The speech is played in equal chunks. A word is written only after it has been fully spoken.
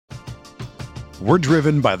We're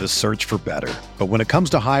driven by the search for better. But when it comes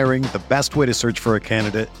to hiring, the best way to search for a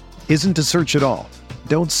candidate isn't to search at all.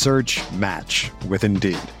 Don't search, match with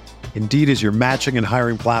Indeed. Indeed is your matching and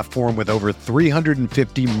hiring platform with over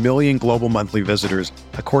 350 million global monthly visitors,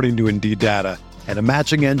 according to Indeed data, and a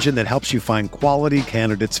matching engine that helps you find quality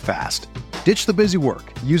candidates fast. Ditch the busy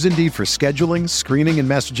work. Use Indeed for scheduling, screening, and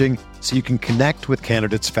messaging so you can connect with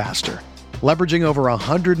candidates faster. Leveraging over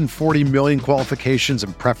 140 million qualifications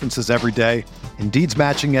and preferences every day, Indeed's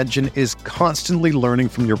matching engine is constantly learning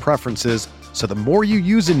from your preferences, so the more you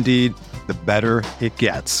use Indeed, the better it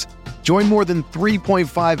gets. Join more than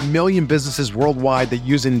 3.5 million businesses worldwide that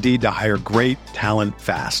use Indeed to hire great talent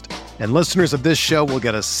fast. And listeners of this show will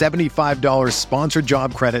get a $75 sponsored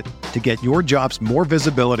job credit to get your jobs more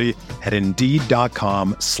visibility at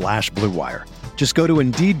Indeed.com/Blue Wire. Just go to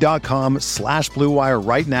Indeed.com/Blue Wire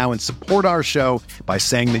right now and support our show by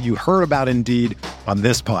saying that you heard about Indeed on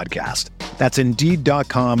this podcast. That's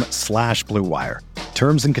Indeed.com/Blue Wire.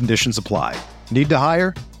 Terms and conditions apply. Need to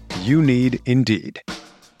hire? You need Indeed.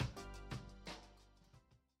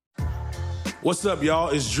 What's up, y'all?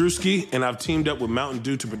 It's Drewski, and I've teamed up with Mountain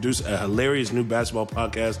Dew to produce a hilarious new basketball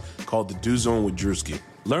podcast called The Dew Zone with Drewski.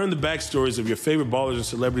 Learn the backstories of your favorite ballers and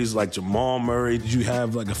celebrities like Jamal Murray. Did you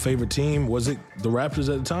have like a favorite team? Was it the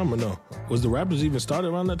Raptors at the time or no? Was the Raptors even started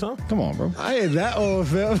around that time? Come on, bro. I ain't that old,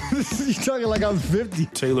 fam. You talking like I'm 50.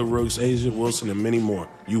 Taylor Rooks, Asia Wilson, and many more.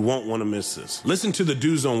 You won't want to miss this. Listen to The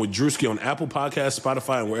Dew Zone with Drewski on Apple Podcasts,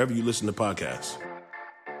 Spotify, and wherever you listen to podcasts.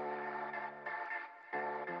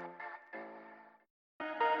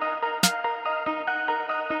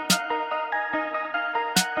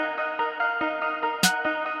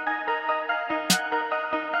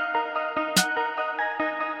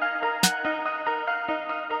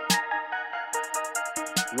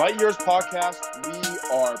 Light Years Podcast, we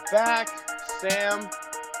are back. Sam.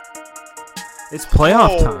 It's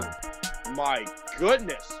playoff time. My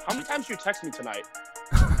goodness. How many times did you text me tonight?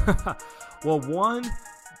 Well, one,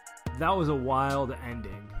 that was a wild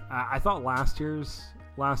ending. I thought last year's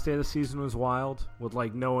last day of the season was wild, with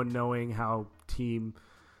like no one knowing how team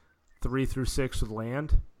 3 through 6 would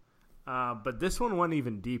land. But this one went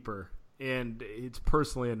even deeper, and it's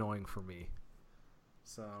personally annoying for me.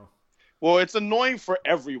 So... Well, it's annoying for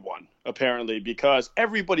everyone, apparently, because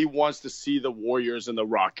everybody wants to see the Warriors and the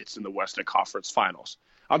Rockets in the Western Conference Finals.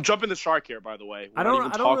 I'm jumping the shark here, by the way. I don't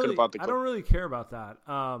really care about that.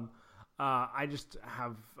 I just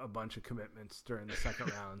have a bunch of commitments during the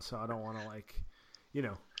second round, so I don't want to,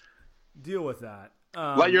 deal with that.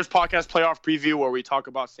 Light Years Podcast playoff preview, where we talk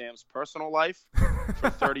about Sam's personal life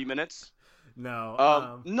for 30 minutes.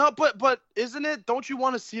 No. No, but isn't it? Don't you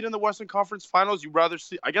want to see it in the Western Conference Finals? You rather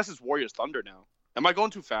see? I guess it's Warriors Thunder now. Am I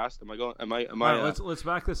going too fast? Am I? Right, let's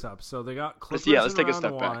back this up. So they got Clippers let's take a round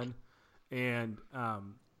step back. one, and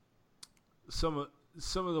some of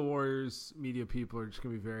the Warriors media people are just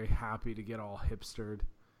gonna be very happy to get all hipstered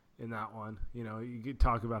in that one. You know, you could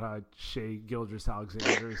talk about how Shea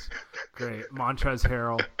Gilgeous-Alexander's great, Montrezl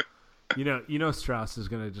Harrell. You know Strauss is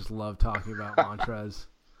gonna just love talking about Montrez.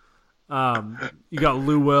 You got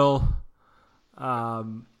Lou Will.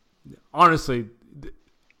 Honestly,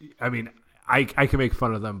 I mean, I can make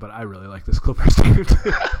fun of them, but I really like this Clippers team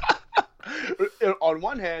too. On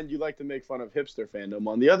one hand, you like to make fun of hipster fandom.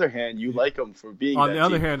 On the other hand, you like them for being. On the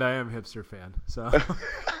other hand, I am a hipster fan. So,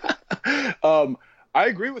 I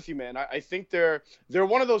agree with you, man. I think they're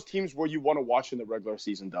one of those teams where you want to watch in the regular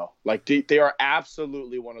season, though. Like they are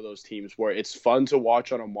absolutely one of those teams where it's fun to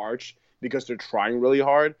watch on a march because they're trying really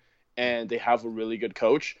hard. And they have a really good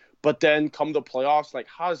coach. But then come the playoffs, like,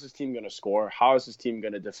 how is this team going to score? How is this team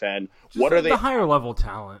going to defend? What are they? The higher level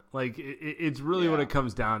talent. Like, it's really what it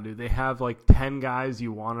comes down to. They have, like, 10 guys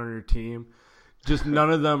you want on your team. Just none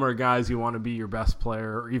of them are guys you want to be your best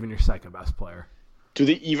player or even your second best player. Do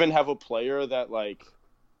they even have a player that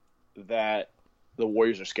the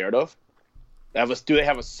Warriors are scared of? Do they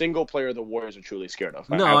have a single player the Warriors are truly scared of?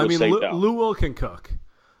 No, I mean, Lou Will can cook.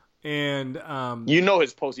 And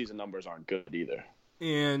his postseason numbers aren't good either.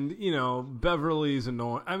 And Beverly's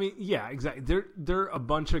annoying. I mean, yeah, exactly. They're a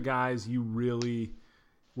bunch of guys you really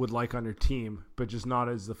would like on your team, but just not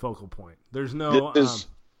as the focal point. There's no.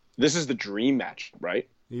 This is the dream match, right?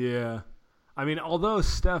 Yeah, I mean, although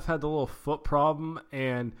Steph had the little foot problem,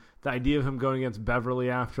 and the idea of him going against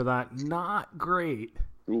Beverly after that, not great.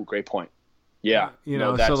 Ooh, great point. Yeah,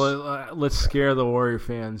 so let's scare the Warrior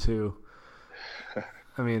fans who.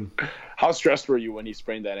 I mean, how stressed were you when he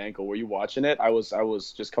sprained that ankle? Were you watching it? I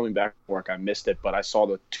was just coming back from work. I missed it, but I saw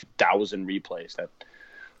the 2,000 replays that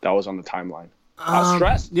was on the timeline. How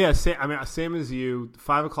stressed? Yeah, same as you.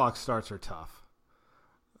 5 o'clock starts are tough.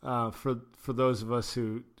 for those of us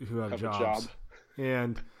who have jobs. A job.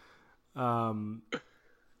 And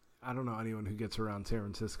I don't know anyone who gets around San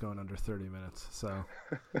Francisco in under 30 minutes. So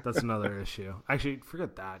that's another issue. Actually,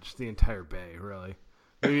 forget that. Just the entire Bay, really.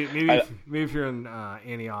 Maybe if you're in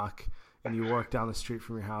Antioch and you work down the street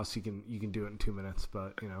from your house, you can do it in 2 minutes.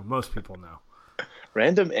 But most people know.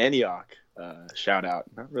 Random Antioch shout out.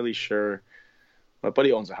 Not really sure. My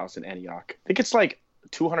buddy owns a house in Antioch. I think it's like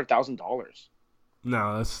 $200,000.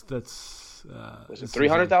 No, that's was it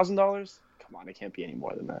 $300,000? Come on, it can't be any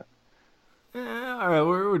more than that. All right,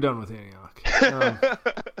 we're done with Antioch.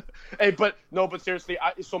 Hey, but seriously,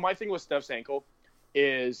 so my thing with Steph's ankle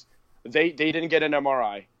is they didn't get an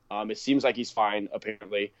MRI. It seems like he's fine.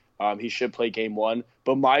 Apparently, he should play game 1.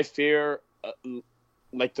 But my fear, in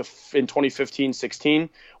 2015-16,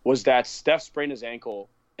 was that Steph sprained his ankle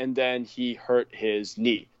and then he hurt his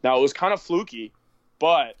knee. Now it was kind of fluky,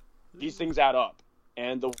 but these things add up.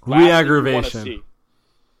 And the re-aggravation.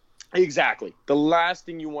 Exactly. The last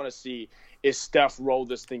thing you want to see is Steph roll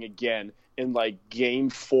this thing again in game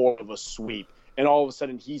 4 of a sweep, and all of a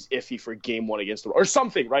sudden he's iffy for game 1 against or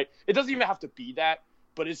something, right? It doesn't even have to be that,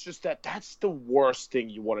 but it's just that's the worst thing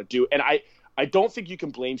you want to do. And I don't think you can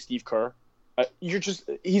blame Steve Kerr.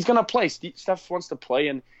 He's gonna play. Steph wants to play,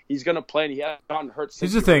 and he's gonna play, and he hasn't gotten hurt.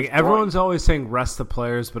 Here's the thing: everyone's always saying rest the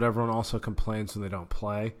players, but everyone also complains when they don't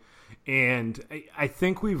play. And I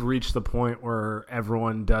think we've reached the point where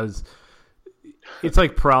everyone does. It's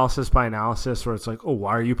like paralysis by analysis, where it's like, oh,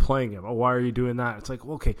 why are you playing him? Oh, why are you doing that? It's like,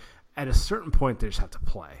 well, okay, at a certain point, they just have to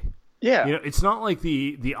play. Yeah, it's not like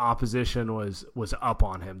the opposition was up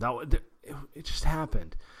on him. It just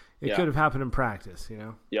happened. It could have happened in practice.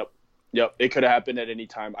 Yep. It could have happened at any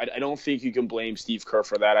time. I don't think you can blame Steve Kerr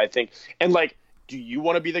for that. I think, and do you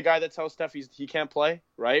want to be the guy that tells Steph he can't play?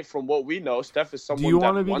 Right? From what we know, Steph is someone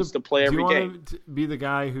that wants to play every game. Do you want to be the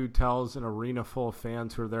guy who tells an arena full of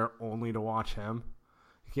fans who are there only to watch him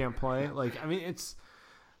he can't play?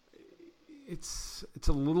 It's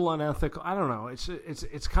a little unethical. I don't know.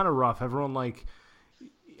 It's kind of rough. Everyone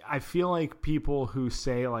I feel like people who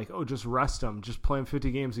say oh, just rest him, just play him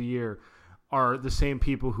 50 games a year, are the same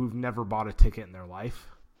people who've never bought a ticket in their life.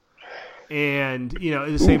 And,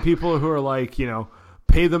 the same people who are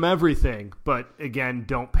pay them everything, but again,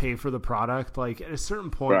 don't pay for the product. At a certain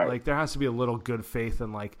point, right. There has to be a little good faith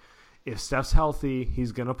in if Steph's healthy,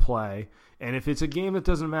 he's going to play. And if it's a game that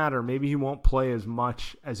doesn't matter, maybe he won't play as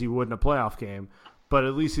much as he would in a playoff game, but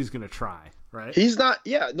at least he's going to try, right? He's not,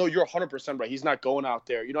 no, you're 100% right. He's not going out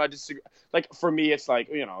there. I disagree. For me, it's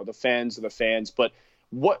the fans are the fans, but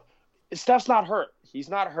Steph's not hurt. He's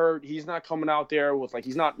not hurt. He's not coming out there with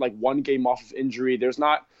he's not one game off of injury. There's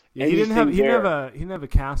not. Yeah, he didn't have a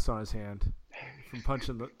cast on his hand from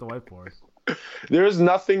punching the whiteboard. There's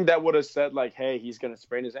nothing that would have said hey, he's gonna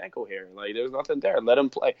sprain his ankle here. There's nothing there. Let him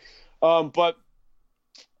play. But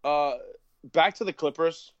back to the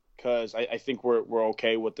Clippers, because I think we're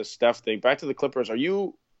okay with the Steph thing. Back to the Clippers. Are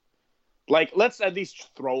you let's at least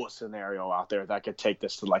throw a scenario out there that could take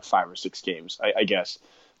this to 5 or 6 games? I guess.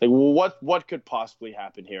 What could possibly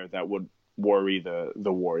happen here that would worry the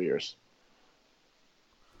Warriors?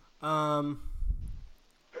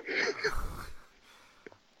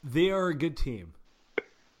 They are a good team.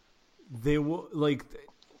 They will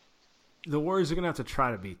the Warriors are gonna have to try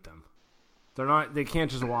to beat them. They can't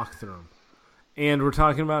just walk through them. And we're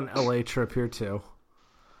talking about an LA trip here too.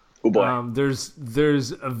 Oh boy.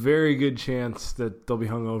 There's a very good chance that they'll be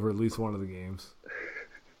hungover at least one of the games.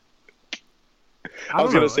 I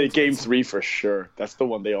was going to say game 3 for sure. That's the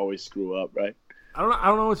one they always screw up, right? I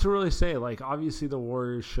don't know what to really say. Obviously the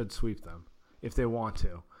Warriors should sweep them if they want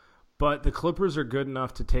to. But the Clippers are good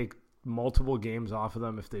enough to take multiple games off of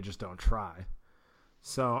them if they just don't try.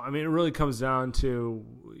 So, it really comes down to,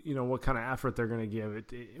 what kind of effort they're going to give,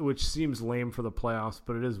 which seems lame for the playoffs,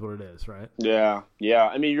 but it is what it is, right? Yeah.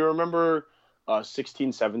 You remember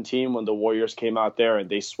 16-17 when the Warriors came out there and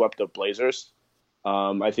they swept the Blazers?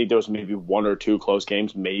 I think there was maybe 1 or 2 close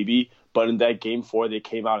games, maybe. But in that game 4, they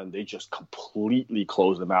came out and they just completely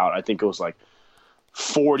closed them out. I think it was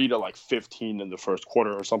 40 to 15 in the first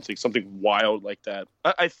quarter or something wild like that.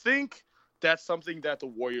 I think that's something that the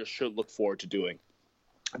Warriors should look forward to doing.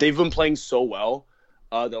 They've been playing so well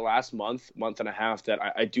the last month and a half that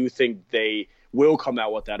I do think they will come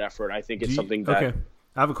out with that effort. I think it's something that... Okay,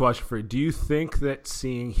 I have a question for you. Do you think that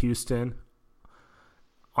seeing Houston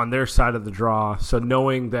on their side of the draw, so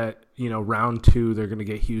knowing that, round 2 they're going to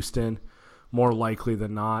get Houston more likely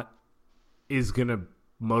than not, is going to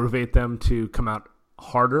motivate them to come out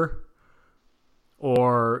harder?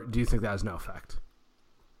 Or do you think that has no effect?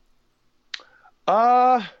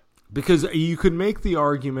 Because you could make the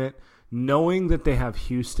argument, knowing that they have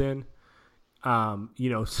Houston,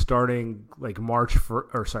 starting like May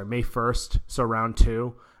 1st, so round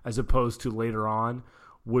 2, as opposed to later on,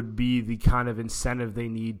 would be the kind of incentive they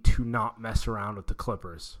need to not mess around with the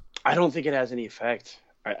Clippers. I don't think it has any effect.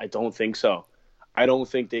 I don't think so. I don't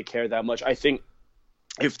think they care that much. I think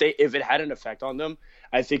if it had an effect on them,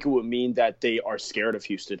 I think it would mean that they are scared of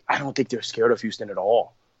Houston. I don't think they're scared of Houston at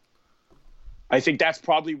all. I think that's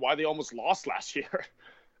probably why they almost lost last year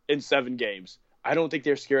in 7 games. I don't think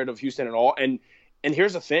they're scared of Houston at all. And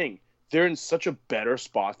here's the thing. They're in such a better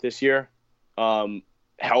spot this year,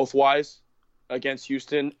 health-wise, against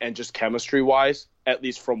Houston, and just chemistry-wise, at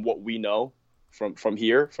least from what we know from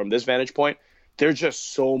here, from this vantage point. They're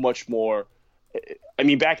just so much more – I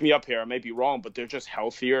mean, back me up here. I may be wrong, but they're just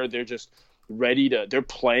healthier. They're just ready to – they're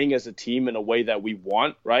playing as a team in a way that we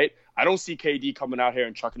want, right? I don't see KD coming out here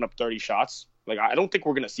and chucking up 30 shots. Like, I don't think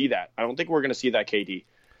we're going to see that. I don't think we're going to see that KD.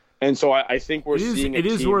 And so I think we're seeing it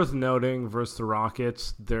is worth noting versus the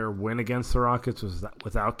Rockets, their win against the Rockets was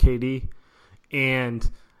without KD. And,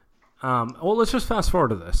 let's just fast forward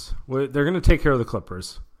to this. They're going to take care of the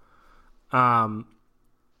Clippers.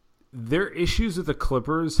 Their issues with the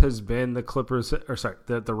Clippers has been the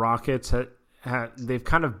Rockets they've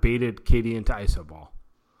kind of baited KD into iso ball.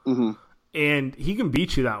 Mm-hmm. And he can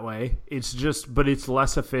beat you that way. But it's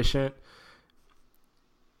less efficient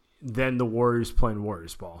than the Warriors playing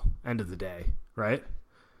Warriors ball, end of the day, right?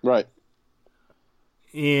 Right.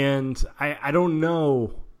 And I don't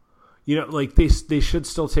know, like they should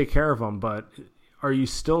still take care of them, but are you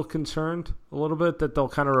still concerned a little bit that they'll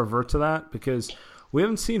kind of revert to that? Because we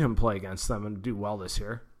haven't seen him play against them and do well this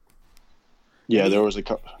year. Yeah, there was a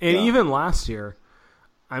couple. And even last year,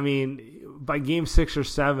 I mean, by game 6 or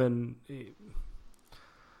 7,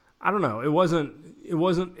 I don't know. It wasn't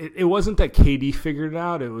that KD figured it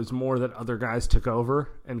out. It was more that other guys took over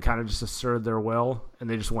and kind of just asserted their will, and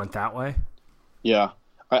they just went that way. Yeah.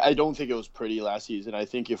 I don't think it was pretty last season. I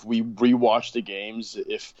think if we rewatch the games,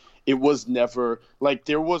 if it was never – like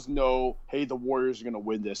there was no, hey, the Warriors are going to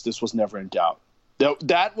win this. This was never in doubt.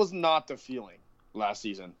 That was not the feeling last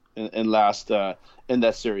season in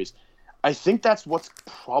that series. I think that's what's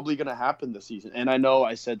probably going to happen this season. And I know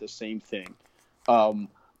I said the same thing.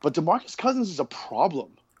 But DeMarcus Cousins is a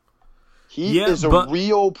problem. He is a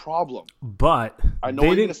real problem. But I know what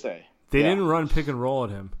you're going to say. They didn't run pick and roll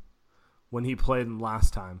at him when he played him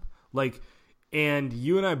last time. And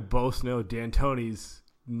you and I both know D'Antoni's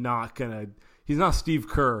not going to – he's not Steve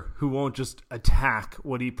Kerr, who won't just attack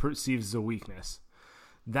what he perceives as a weakness.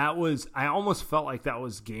 I almost felt like that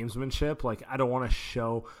was gamesmanship. Like, I don't want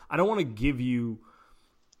to give you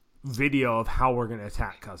video of how we're going to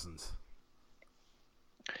attack Cousins.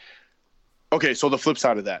 Okay, so the flip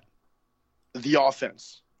side of that, the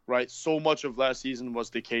offense, right? So much of last season was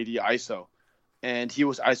the KD ISO, and he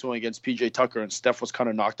was ISOing against PJ Tucker, and Steph was kind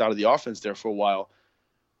of knocked out of the offense there for a while.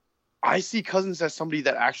 I see Cousins as somebody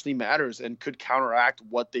that actually matters and could counteract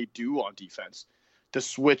what they do on defense, the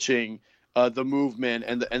switching, the movement,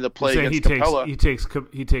 and the play against Capella. He takes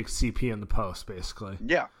CP in the post, basically.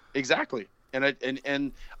 Yeah, exactly. And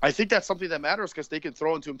I think that's something that matters because they can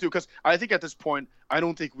throw into him too. Because I think at this point, I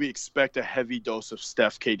don't think we expect a heavy dose of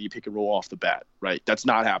Steph KD pick and roll off the bat. Right? That's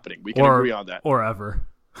not happening. We can agree on that. Or ever.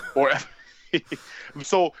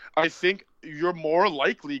 So I think you're more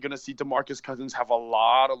likely going to see DeMarcus Cousins have a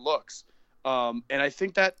lot of looks, and I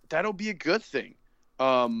think that'll be a good thing.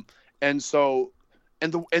 And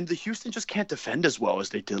the Houston just can't defend as well as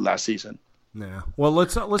they did last season. Yeah. Well,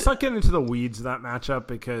 let's not get into the weeds of that matchup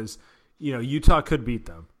because. Utah could beat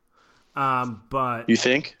them, but you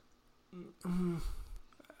think? I'm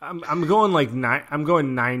going I'm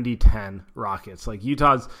going 90-10 Rockets. Like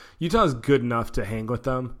Utah's good enough to hang with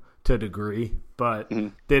them to a degree, but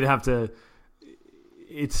they'd have to.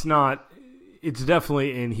 It's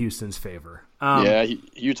definitely in Houston's favor.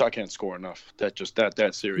 Utah can't score enough.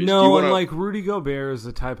 That series. No, and Rudy Gobert is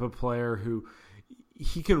the type of player who.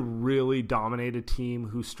 He can really dominate a team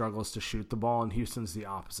who struggles to shoot the ball, and Houston's the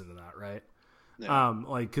opposite of that, right? Yeah.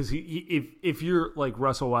 Because if you're like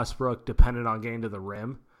Russell Westbrook, dependent on getting to the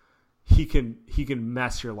rim, he can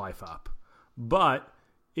mess your life up. But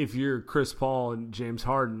if you're Chris Paul and James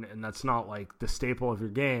Harden, and that's not like the staple of your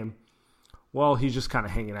game, well, he's just kind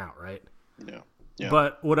of hanging out, right? Yeah.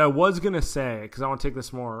 But what I was gonna say, because I want to take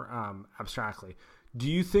this more abstractly. Do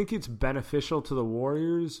you think it's beneficial to the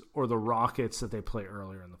Warriors or the Rockets that they play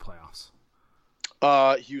earlier in the playoffs?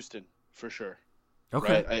 Houston, for sure.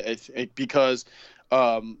 Okay. Right? Because,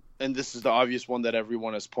 and this is the obvious one that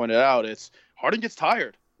everyone has pointed out, it's Harden gets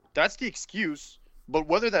tired. That's the excuse. But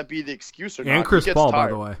whether that be the excuse or not, and Chris he gets Paul,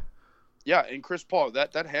 tired. by the way. Yeah, and Chris Paul,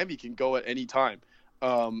 that hammy can go at any time.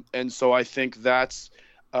 And so I think that's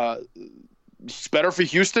it's better for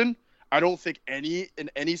Houston. I don't think in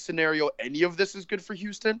any scenario any of this is good for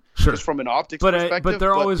Houston. Sure. Just from an optics perspective. But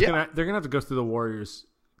they're always gonna have to go through the Warriors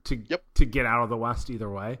to get out of the West either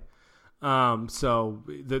way. So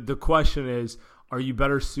the question is, are you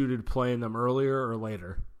better suited playing them earlier or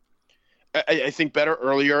later? I think better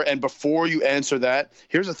earlier. And before you answer that,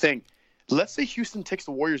 here's the thing. Let's say Houston takes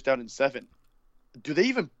the Warriors down in 7. Do they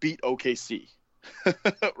even beat OKC?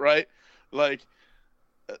 Right? Like,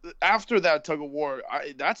 after that tug of war,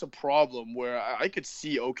 that's a problem where I could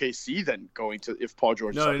see OKC then going to if Paul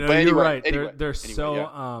George. No, you're right. They're so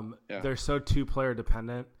 2-player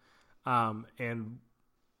dependent, and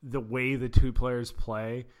the way the 2 players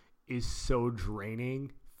play is so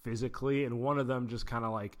draining physically, and one of them just kind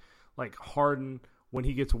of like Harden, when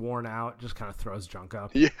he gets worn out, just kind of throws junk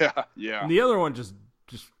up. Yeah. And the other one just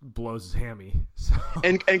blows his hammy. So.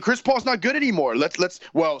 And Chris Paul's not good anymore.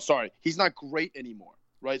 He's not great anymore.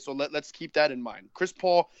 Right, so let's keep that in mind. Chris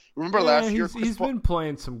Paul, remember last year? He's been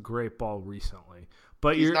playing some great ball recently,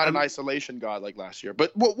 but he's not an isolation god like last year.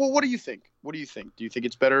 But what do you think? What do you think? Do you think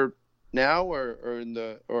it's better now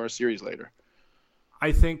or a series later?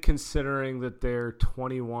 I think considering that they're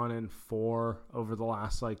 21-4 over the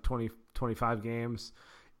last 25 games,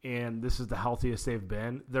 and this is the healthiest they've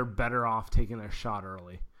been, they're better off taking their shot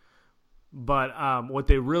early. But what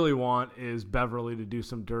they really want is Beverly to do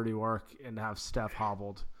some dirty work and have Steph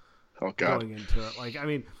hobbled going into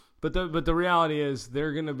it. But the reality is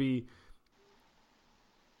they're going to be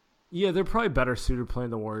 – they're probably better suited playing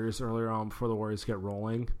the Warriors earlier on before the Warriors get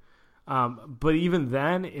rolling. But even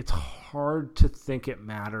then, it's hard to think it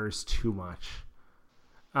matters too much.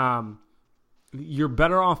 You're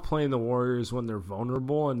better off playing the Warriors when they're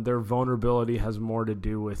vulnerable, and their vulnerability has more to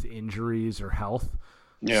do with injuries or health.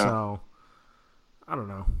 Yeah. So – I don't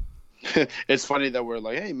know. It's funny that we're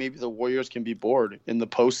like, hey, maybe the Warriors can be bored in the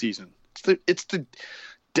postseason. It's the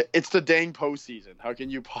dang postseason. How can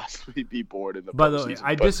you possibly be bored in the postseason? By the way,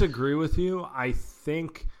 I disagree with you. I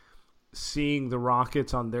think seeing the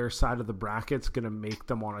Rockets on their side of the bracket is going to make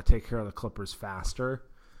them want to take care of the Clippers faster.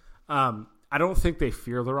 I don't think they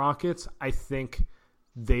fear the Rockets. I think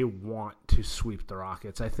they want to sweep the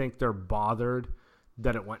Rockets. I think they're bothered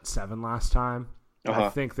that it went 7 last time. I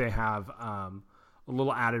think they have a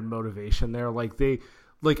little added motivation there.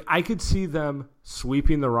 I could see them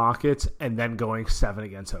sweeping the Rockets and then going 7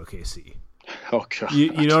 against OKC. Oh God!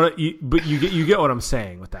 You know, but you get what I'm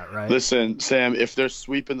saying with that, right? Listen, Sam, if they're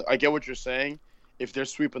sweeping, I get what you're saying. If they're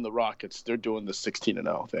sweeping the Rockets, they're doing the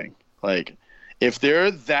 16-0 thing. Like, if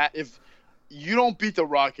you don't beat the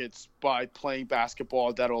Rockets by playing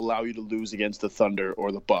basketball that'll allow you to lose against the Thunder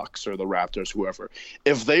or the Bucks or the Raptors, whoever.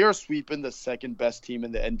 If they are sweeping the second best team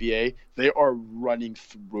in the NBA, they are running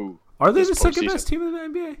through. Are they the second best team in the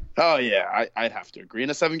NBA? Oh yeah, I'd have to agree. In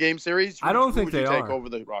a 7-game series, I don't think they take are. over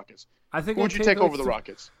the Rockets. Who would you take over the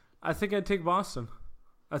Rockets? I think I'd take Boston.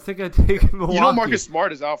 I think I'd take Milwaukee. You know Marcus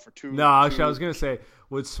Smart is out for 2. No, actually, I was gonna say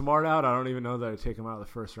with Smart out, I don't even know that I'd take him out of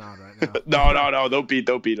the first round right now. No. They'll beat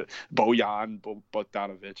Bojan,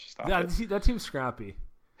 Bogdanovic. That team's scrappy,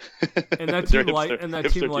 and that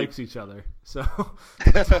team likes each other. So,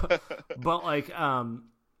 but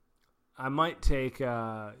I might take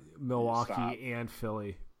Milwaukee and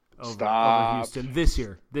Philly over Houston this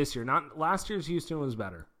year. Not last year's Houston was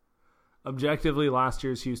better. Objectively, last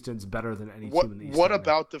year's Houston's better than any team in the East. What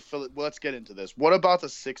about the Philly? Well, let's get into this. What about the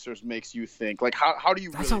Sixers makes you think? Like, how do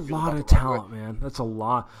you? That's really a feel lot about of talent, man. That's a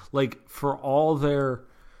lot. Like for all their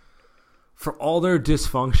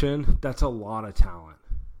dysfunction, that's a lot of talent.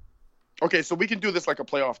 Okay, so we can do this like a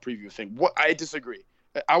playoff preview thing. What I disagree.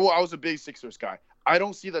 I was a big Sixers guy. I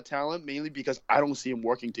don't see the talent mainly because I don't see them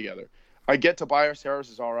working together. I get Tobias Harris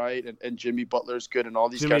is all right, and Jimmy Butler's good, and all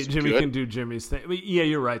these guys are Jimmy good. can do Jimmy's thing. Yeah,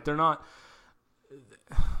 you're right. They're not.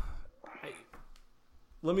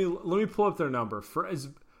 Let me pull up their number for.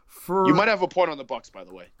 You might have a point on the Bucks, by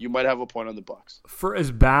the way. You might have a point on the Bucks. For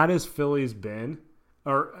as bad as Philly's been,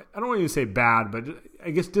 or I don't want to say bad, but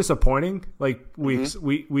I guess disappointing. Like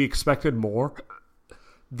we expected more.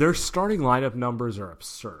 Their starting lineup numbers are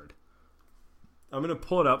absurd. I'm going to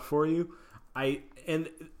pull it up for you.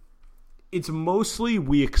 It's mostly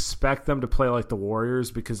we expect them to play like the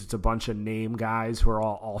Warriors because it's a bunch of name guys who are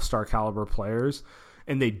all-star caliber players,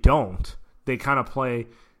 and they don't. They kind of play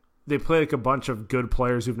 – they play like a bunch of good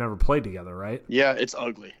players who've never played together, right? Yeah, it's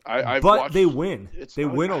ugly. But they win. They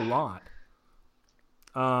win a lot.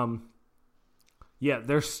 Yeah,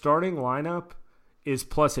 their starting lineup is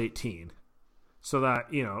plus 18. So that,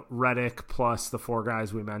 Redick plus the 4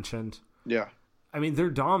 guys we mentioned. Yeah. I mean, they're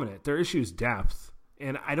dominant. Their issue is depth,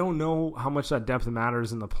 and I don't know how much that depth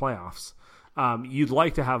matters in the playoffs. You'd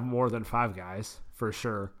like to have more than 5 guys for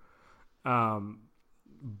sure,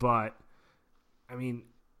 but I mean,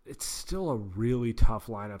 it's still a really tough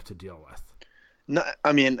lineup to deal with. No,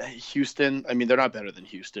 I mean, Houston, they're not better than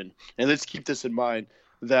Houston. And let's keep this in mind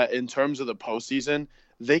that in terms of the postseason,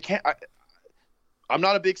 they can't. I'm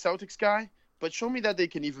not a big Celtics guy, but show me that they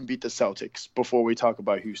can even beat the Celtics before we talk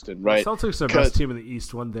about Houston, right? The Celtics are the best team in the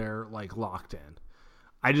East when they're like locked in.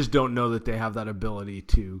 I just don't know that they have that ability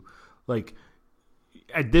to, like,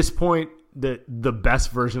 at this point, the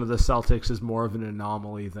best version of the Celtics is more of an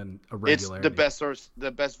anomaly than a regularity. The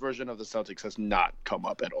best version of the Celtics has not come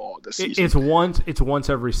up at all this season. It's once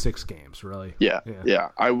every 6 games, really. Yeah.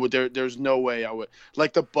 I would. There's no way I would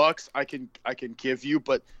like the Bucks. I can give you,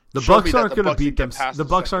 but the Bucks aren't going to beat them. The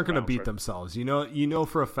Bucks aren't going to beat themselves. You know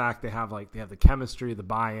for a fact they have the chemistry, the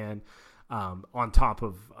buy-in, on top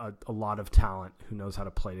of a lot of talent who knows how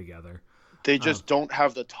to play together. They just don't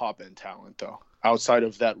have the top end talent though. Outside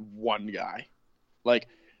of that one guy. Like,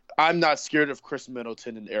 I'm not scared of Chris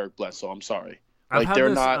Middleton and Eric Bledsoe. I'm sorry. Like,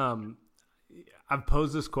 I've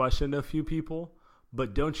posed this question to a few people,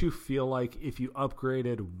 but don't you feel like if you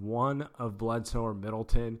upgraded one of Bledsoe or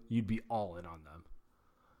Middleton, you'd be all in on them?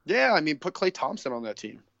 Yeah, put Klay Thompson on that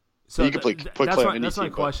team. So you can put Klay on any that's team. My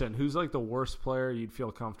question. Who's like the worst player you'd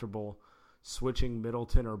feel comfortable switching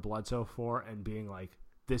Middleton or Bledsoe for and being like,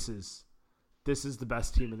 this is the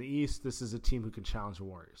best team in the East. This is a team who can challenge the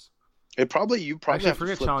Warriors. You probably have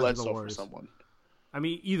to flip Bledsoe for someone.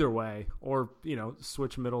 Either way, or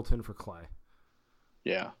switch Middleton for Klay.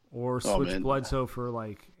 Yeah. Or switch Bledsoe for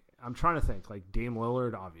I'm trying to think Dame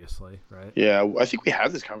Lillard, obviously, right? Yeah, I think we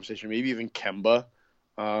had this conversation. Maybe even Kemba.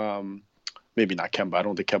 Maybe not Kemba. I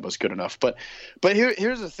don't think Kemba's good enough. But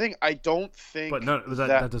here's the thing. I don't think. But no,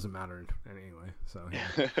 that doesn't matter anyway. So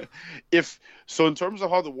yeah. So in terms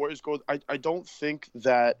of how the Warriors go, I don't think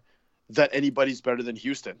that anybody's better than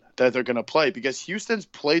Houston that they're going to play, because Houston's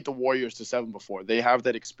played the Warriors to 7 before. They have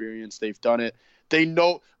that experience. They've done it. They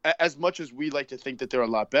know, as much as we like to think that they're a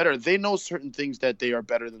lot better, they know certain things that they are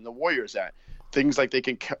better than the Warriors at. Things like they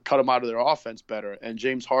can cut them out of their offense better. And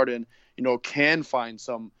James Harden, can find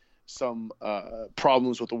some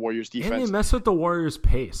problems with the Warriors defense. And they mess with the Warriors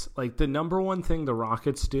pace. Like, the number one thing the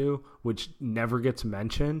Rockets do, which never gets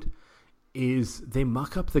mentioned, is they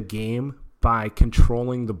muck up the game by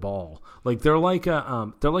controlling the ball. Like, they're like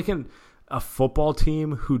a football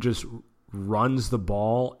team who just runs the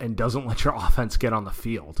ball and doesn't let your offense get on the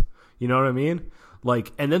field. You know what I mean?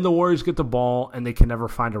 And then the Warriors get the ball and they can never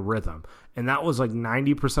find a rhythm. And that was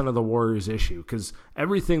 90% of the Warriors' issue, because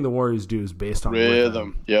everything the Warriors do is based on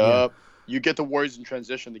rhythm. Yep. Yeah. You get the Warriors in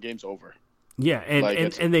transition, the game's over. Yeah,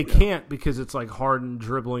 and they can't, because it's Harden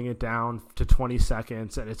dribbling it down to 20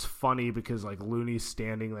 seconds, and it's funny because Looney's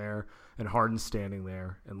standing there and Harden's standing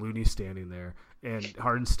there and Looney's standing there and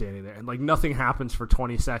Harden's standing there, and nothing happens for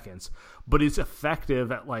 20 seconds. But it's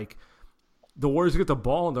effective at the Warriors get the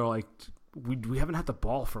ball and they're like, we haven't had the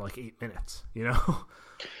ball for 8 minutes,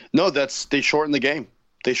 No, they shorten the game.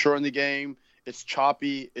 It's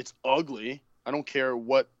choppy. It's ugly. I don't care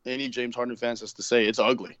what any James Harden fans has to say. It's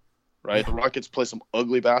ugly, right? Yeah. The Rockets play some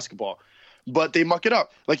ugly basketball, but they muck it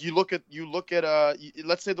up. You look at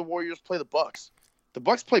let's say the Warriors play the Bucks. The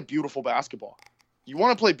Bucks play beautiful basketball. You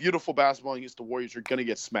want to play beautiful basketball against the Warriors, you're going to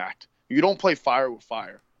get smacked. You don't play fire with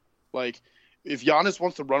fire. If Giannis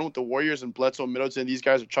wants to run with the Warriors and Bledsoe and Middleton, these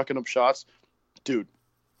guys are chucking up shots, dude,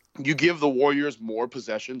 you give the Warriors more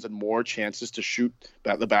possessions and more chances to shoot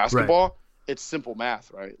the basketball. Right. It's simple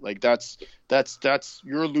math, right? That's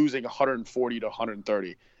you're losing 140 to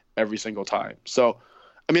 130 every single time. So,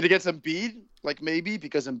 against Embiid, maybe,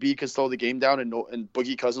 because Embiid can slow the game down, and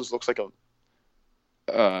Boogie Cousins looks like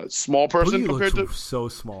a small person Boogie compared looks to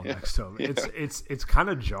so next to him. Yeah. It's kind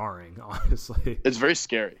of jarring, honestly. It's very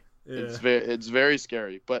scary. Yeah. It's very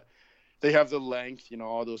scary. But they have the length,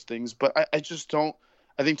 all those things. But I just don't.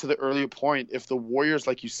 I think, to the earlier point, if the Warriors,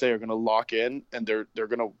 like you say, are going to lock in and they're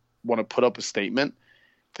going to want to put up a statement,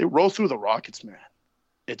 they roll through the Rockets, man.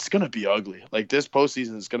 It's going to be ugly. This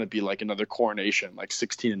postseason is going to be another coronation,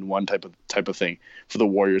 16-1 type of thing for the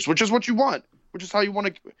Warriors, which is what you want, which is how you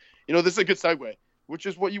want to, this is a good segue, which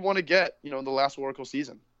is what you want to get, in the last Oracle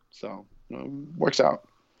season. So, works out.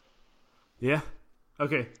 Yeah.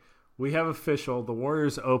 Okay. We have official. The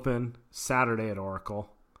Warriors open Saturday at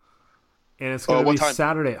Oracle. And it's going to be time?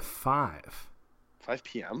 Saturday at 5. 5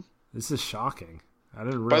 p.m.? This is shocking. I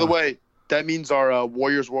didn't realize. By the way, that means our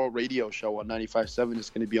Warriors World Radio show on 95.7 is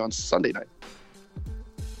going to be on Sunday night.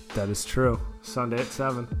 That is true. Sunday at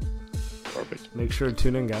 7. Perfect. Make sure to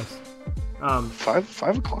tune in, guys.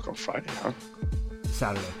 5 o'clock on Friday, huh?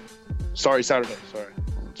 Saturday. Sorry, Saturday. Sorry. Oh,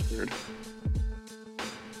 that's weird.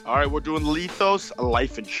 All right, we're doing Lethos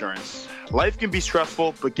Life Insurance. Life can be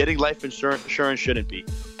stressful, but getting life insurance shouldn't be.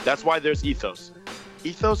 That's why there's Ethos.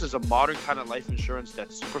 Ethos is a modern kind of life insurance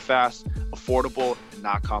that's super fast, affordable, and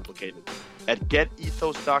not complicated. At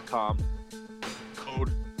getethos.com,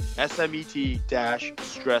 code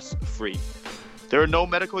SMET-stress-free. There are no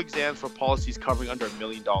medical exams for policies covering under $1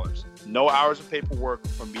 million. No hours of paperwork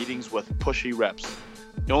or meetings with pushy reps.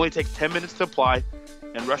 It only takes 10 minutes to apply,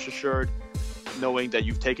 and rest assured knowing that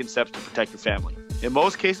you've taken steps to protect your family. In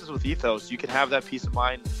most cases with Ethos, you can have that peace of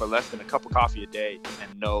mind for less than a cup of coffee a day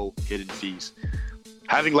and no hidden fees.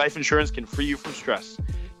 Having life insurance can free you from stress.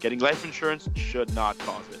 Getting life insurance should not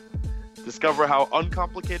cause it. Discover how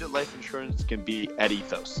uncomplicated life insurance can be at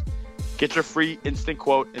Ethos. Get your free instant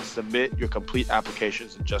quote and submit your complete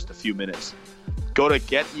applications in just a few minutes. Go to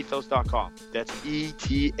getethos.com. That's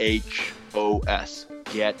ETHOS.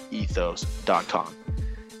 Getethos.com.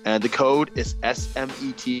 And the code is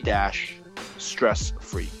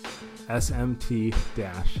SMET-stress-free.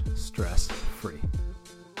 SMT-stress-free.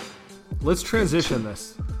 Let's transition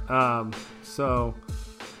this. So,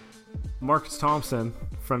 Marcus Thompson,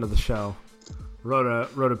 friend of the show,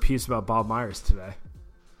 wrote a piece about Bob Myers today.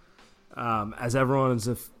 As everyone is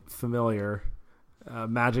familiar,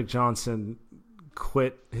 Magic Johnson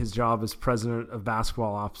quit his job as president of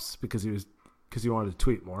basketball ops because he wanted to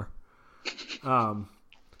tweet more.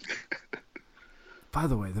 By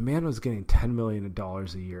the way, the man was getting $10 million a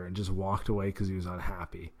year and just walked away because he was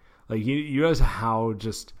unhappy. Like, you realize how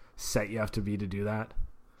just set you have to be to do that?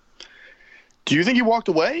 Do you think he walked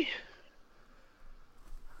away?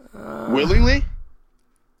 Willingly?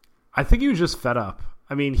 I think he was just fed up.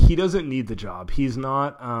 I mean, he doesn't need the job. He's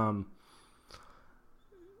not.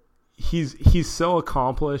 He's so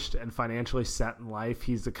accomplished and financially set in life.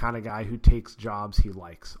 He's the kind of guy who takes jobs he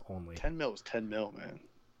likes only. 10 mil is 10 mil, man.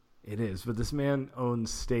 It is, but this man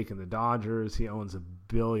owns stake in the Dodgers. He owns 1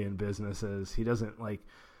 billion businesses. He doesn't like.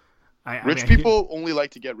 Rich people only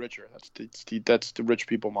like to get richer. That's the rich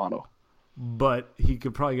people motto. But he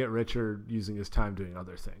could probably get richer using his time doing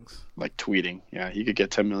other things, like tweeting. Yeah, he could get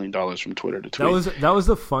 $10 million from Twitter to tweet. That was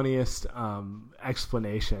the funniest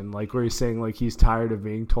explanation. Like where he's saying like he's tired of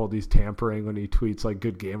being told he's tampering when he tweets like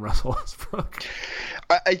 "Good game, Russell Westbrook."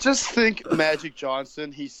 I just think Magic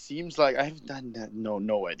Johnson. He seems like I have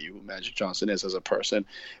no idea who Magic Johnson is as a person,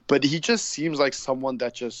 but he just seems like someone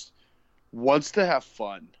that just wants to have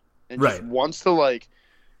fun and just wants to like.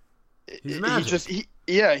 He's Magic.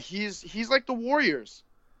 He's like the Warriors.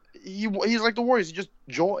 He's like the Warriors. He just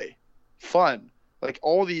joy, fun, like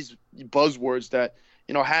all these buzzwords that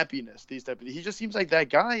happiness, these type of. He just seems like that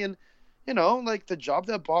guy, and like the job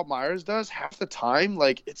that Bob Myers does half the time,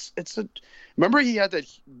 like it's a. Remember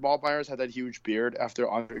Bob Myers had that huge beard after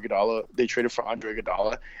Andre Iguodala. They traded for Andre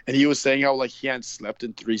Iguodala, and he was saying how like he hadn't slept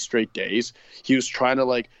in 3 straight days. He was trying to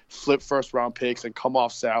like flip first round picks and come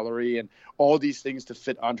off salary and all these things to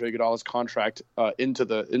fit Andre Iguodala's contract into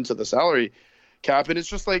the salary cap, and it's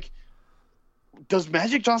just like, does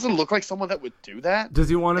Magic Johnson look like someone that would do that? Does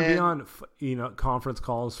he want to be on conference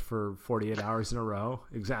calls for 48 hours in a row?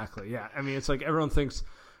 Exactly. Yeah. I mean, it's like everyone thinks,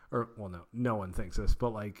 no one thinks this,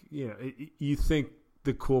 but like you think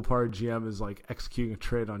the cool part of GM is like executing a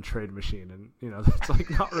trade on Trade Machine, and that's like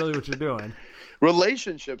not really what you're doing.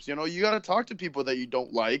 Relationships, you got to talk to people that you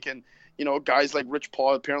don't like, and guys like Rich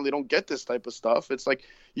Paul apparently don't get this type of stuff. It's like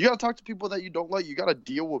you got to talk to people that you don't like. You got to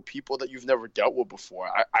deal with people that you've never dealt with before.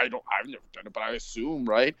 I've never done it, but I assume,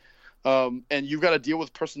 right? And you've got to deal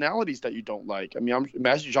with personalities that you don't like. I mean,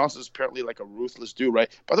 Magic Johnson is apparently like a ruthless dude,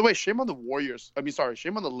 right? By the way, shame on the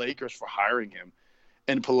shame on the Lakers for hiring him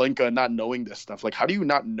and Pelinka and not knowing this stuff. Like, how do you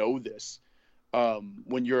not know this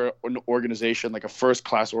when you're an organization, like a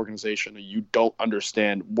first-class organization, and you don't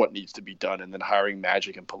understand what needs to be done, and then hiring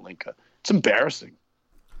Magic and Pelinka? It's embarrassing.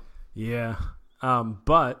 Yeah.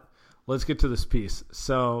 But let's get to this piece.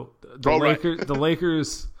 So the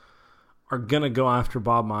Lakers are going to go after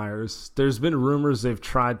Bob Myers. There's been rumors they've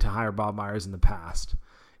tried to hire Bob Myers in the past.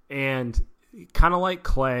 And kind of like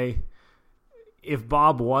Clay, if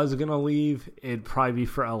Bob was going to leave, it'd probably be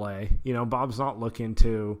for LA. Bob's not looking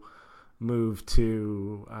to move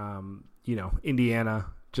to, Indiana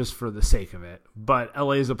just for the sake of it. But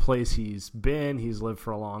LA is a place he's lived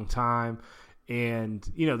for a long time. And,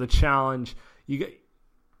 the challenge,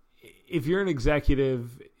 if you're an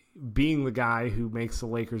executive, being the guy who makes the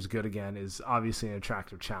Lakers good again is obviously an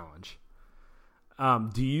attractive challenge.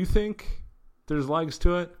 Do you think there's legs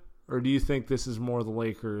to it? Or do you think this is more the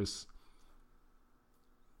Lakers,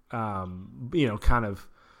 kind of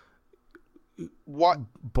what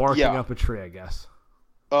barking up a tree, I guess.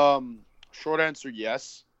 Short answer,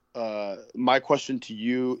 yes. My question to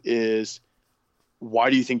you is, why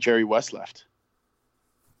do you think Jerry West left?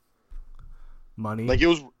 Money. Like it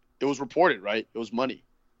was reported, right? It was money.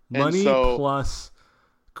 Money plus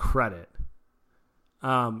credit.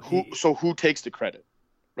 Who takes the credit,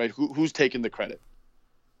 right? Who's taking the credit?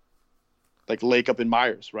 Like Lacob and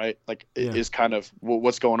Myers, right? Like is kind of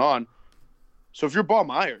what's going on. So if you're Bob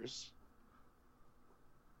Myers,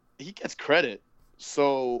 he gets credit.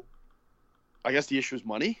 So I guess the issue is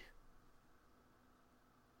money.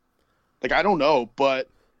 Like I don't know, but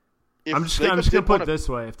I'm just gonna put it this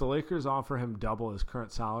way: if the Lakers offer him double his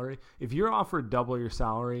current salary, if you're offered double your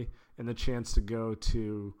salary and the chance to go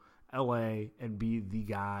to LA and be the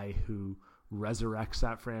guy who resurrects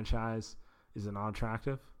that franchise, is it not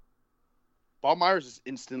attractive? Bob Myers is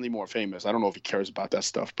instantly more famous. I don't know if he cares about that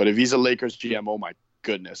stuff, but if he's a Lakers GM, oh my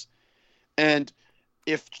goodness. And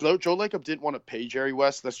if Joe Lacob didn't want to pay Jerry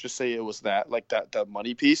West, let's just say it was that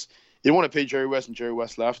money piece. He didn't want to pay Jerry West and Jerry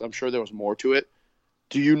West left. I'm sure there was more to it.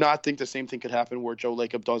 Do you not think the same thing could happen where Joe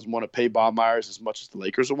Lacob doesn't want to pay Bob Myers as much as the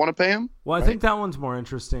Lakers would want to pay him? Well, I think that one's more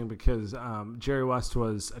interesting because Jerry West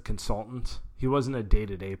was a consultant. He wasn't a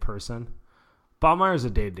day-to-day person. Bob Myers is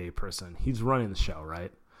a day-to-day person. He's running the show,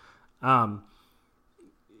 right?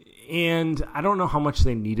 And I don't know how much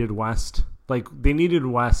they needed West. Like, they needed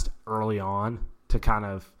West early on to kind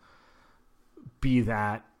of be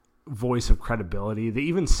that voice of credibility. They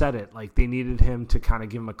even said it, like they needed him to kind of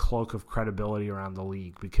give him a cloak of credibility around the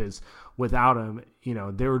league because without him, you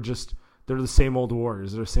know, they're the same old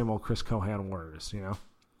Warriors. They're the same old Chris Cohan Warriors, you know?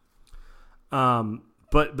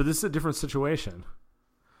 But this is a different situation.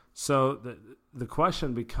 So the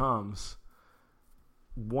question becomes,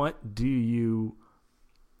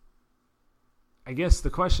 I guess the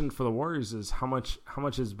question for the Warriors is how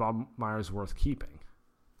much is Bob Myers worth keeping?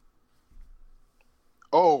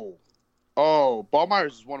 Bob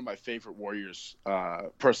Myers is one of my favorite Warriors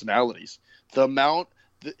personalities. The amount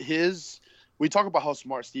we talk about how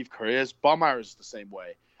smart Steve Kerr is. Bob Myers is the same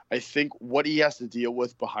way. I think what he has to deal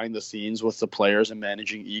with behind the scenes with the players and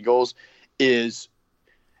managing egos is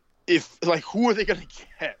who are they going to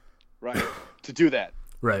get, right, to do that?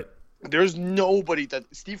 Right. There's nobody that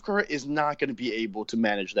Steve Kerr is not going to be able to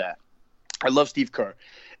manage that. I love Steve Kerr,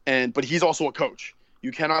 but he's also a coach.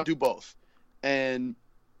 You cannot do both. And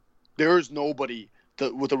there is nobody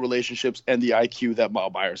with the relationships and the IQ that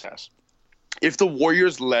Bob Myers has. If the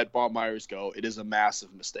Warriors let Bob Myers go, it is a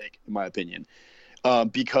massive mistake, in my opinion.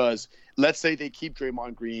 Because let's say they keep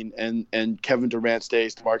Draymond Green and Kevin Durant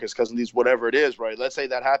stays, DeMarcus Cousins, whatever it is, right? Let's say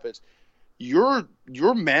that happens. You're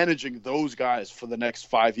managing those guys for the next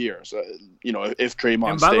 5 years. If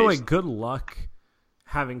Draymond and by stays. the way, good luck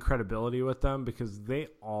having credibility with them because they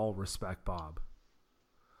all respect Bob.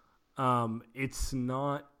 It's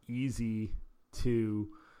not easy to.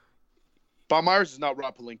 Bob Myers is not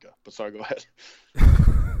Rob Pelinka, but sorry, go ahead.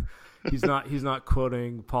 He's not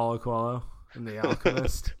quoting Paulo Coelho in The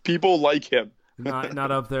Alchemist. People like him.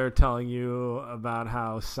 not up there telling you about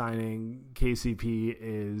how signing KCP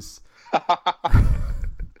is.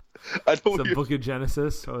 It's the Book of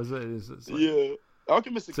Genesis. What is it? It's like, yeah,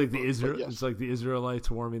 Alchemist. It's like It's like the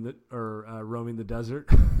Israelites roaming the desert.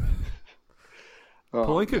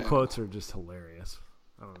 Pelinka quotes are just hilarious.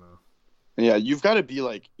 I don't know. Yeah, you've got to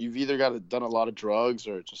be you've either got to done a lot of drugs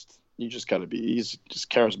or you just got to be. He's just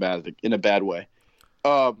charismatic in a bad way.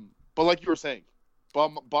 But like you were saying,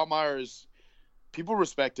 Bob Myers, people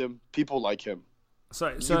respect him. People like him. So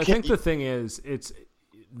I think the thing is,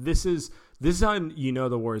 this is how you know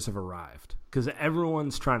the Warriors have arrived because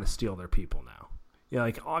everyone's trying to steal their people now. Yeah,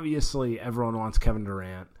 obviously everyone wants Kevin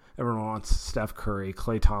Durant. Everyone wants Steph Curry,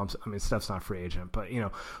 Klay Thompson. I mean, Steph's not free agent, but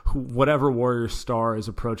whatever Warriors star is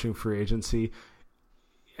approaching free agency,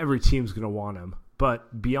 every team's going to want him.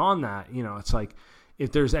 But beyond that, it's like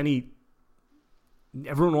if there's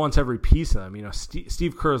everyone wants every piece of him.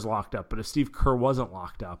 Steve Kerr is locked up, but if Steve Kerr wasn't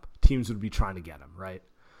locked up, teams would be trying to get him, right?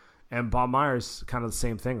 And Bob Myers, kind of the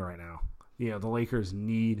same thing right now. The Lakers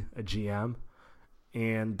need a GM,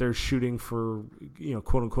 and they're shooting for,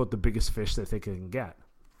 quote unquote, the biggest fish that they can get.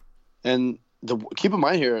 And keep in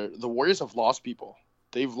mind here, the Warriors have lost people.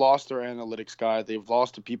 They've lost their analytics guy. They've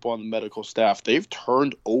lost the people on the medical staff. They've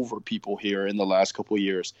turned over people here in the last couple of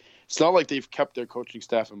years. It's not like they've kept their coaching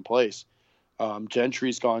staff in place.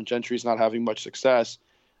 Gentry's gone. Gentry's not having much success.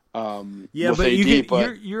 But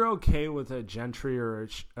you're okay with a Gentry or a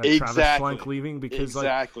Travis Schlenk leaving because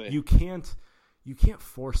you can't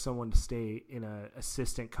force someone to stay in an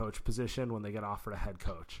assistant coach position when they get offered a head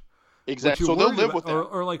coach. Exactly. So they'll live with that.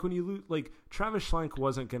 Or like when you lose, like Travis Schlenk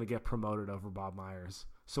wasn't going to get promoted over Bob Myers.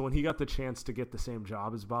 So when he got the chance to get the same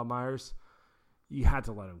job as Bob Myers, you had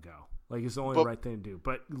to let him go. Like it's the only right thing to do.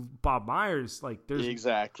 But Bob Myers, like there's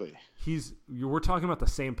exactly. We're talking about the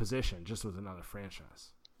same position, just with another franchise.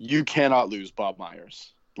 You cannot lose Bob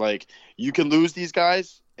Myers. Like you can lose these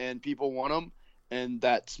guys, and people want them, and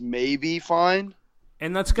that's maybe fine.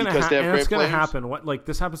 And that's gonna happen. What like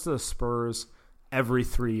this happens to the Spurs every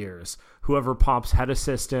 3 years. Whoever pops head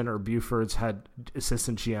assistant or Buford's head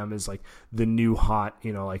assistant GM is like the new hot.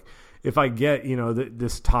 You know, like if I get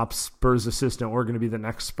this top Spurs assistant, we're going to be the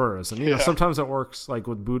next Spurs. And sometimes it works like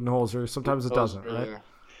with Budenholzer. Sometimes it doesn't. Right. Yeah.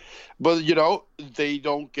 But they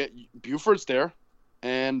don't get Buford's there,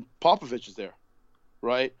 and Popovich is there,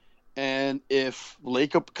 right? And if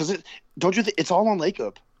Lacob, because don't you think it's all on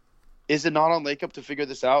Lacob? Is it not on Lacob to figure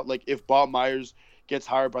this out? Like if Bob Myers gets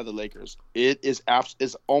hired by the Lakers, it is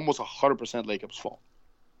almost 100% Lacob's fault.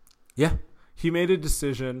 Yeah, he made a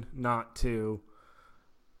decision not to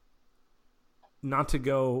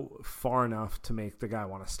go far enough to make the guy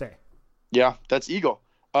want to stay. Yeah, that's ego.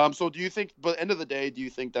 So do you think, but at the end of the day, do you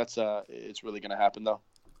think that's it's really going to happen though?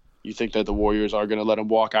 You think that the Warriors are going to let him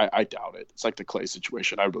walk? I doubt it. It's like the Clay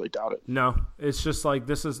situation. I really doubt it. No, it's just like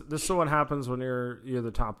this is what happens when you're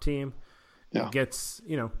the top team. Yeah. It gets,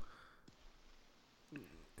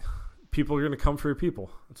 people are going to come for your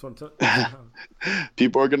people. That's what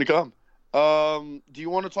people are going to come. Do you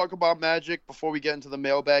want to talk about Magic before we get into the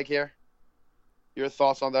mailbag here? Your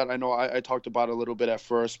thoughts on that? I know I talked about it a little bit at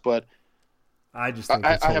first, but I just think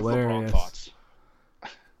it's hilarious. I have LeBron thoughts.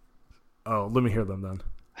 Oh, let me hear them then.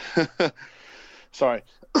 Sorry.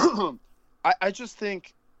 I just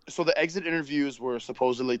think so. The exit interviews were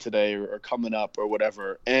supposedly today or coming up or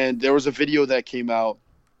whatever, and there was a video that came out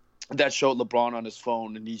that showed LeBron on his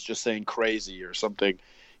phone, and he's just saying crazy or something.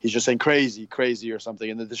 He's just saying crazy or something,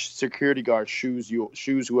 and then the security guard shoos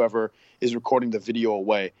whoever is recording the video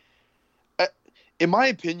away. In my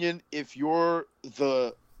opinion, if you're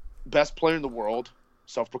the best player in the world,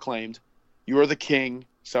 self-proclaimed, you are the king,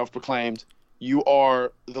 self-proclaimed, you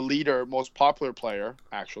are the leader, most popular player,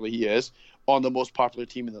 actually he is, on the most popular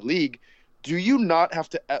team in the league, do you not have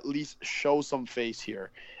to at least show some face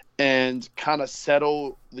here and kind of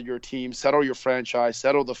settle your team, settle your franchise,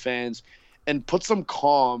 settle the fans, and put some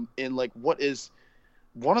calm in like what is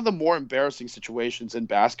one of the more embarrassing situations in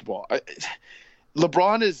basketball?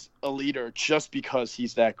 LeBron is a leader just because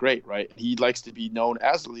he's that great, right? He likes to be known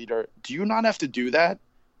as a leader. Do you not have to do that?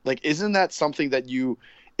 Like, isn't that something that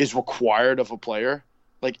is required of a player?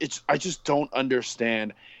 Like, I just don't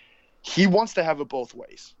understand. He wants to have it both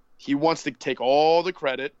ways. He wants to take all the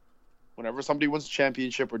credit whenever somebody wins a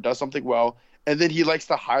championship or does something well, and then he likes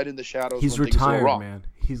to hide in the shadows. He's when retired, things go wrong. Man.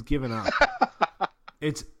 He's given up. I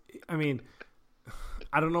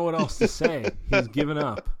don't know what else to say. He's given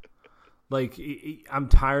up. Like, I'm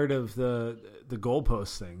tired of the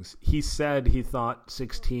goalpost things. He said he thought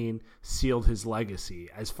 16 sealed his legacy.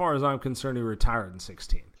 As far as I'm concerned, he retired in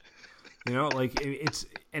 16.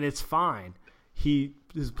 It's fine. He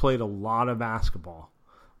has played a lot of basketball,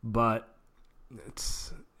 but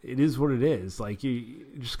it is what it is. Like, you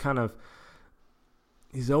just kind of,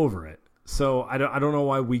 he's over it. So I don't know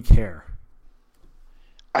why we care.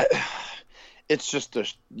 It's just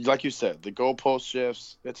like you said, the goalpost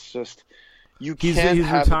shifts. It's just he's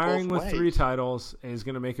retiring with 3 titles, and he's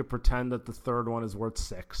going to make it pretend that the third one is worth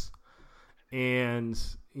 6. And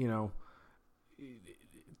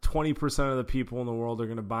 20% of the people in the world are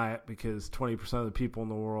going to buy it because 20% of the people in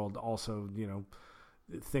the world also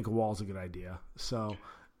think a wall's a good idea. So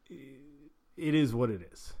it is what it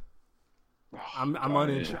is. I'm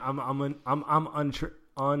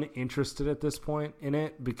uninterested at this point in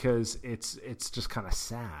it because it's just kind of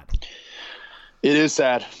sad. It is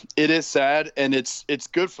sad. It is sad, and it's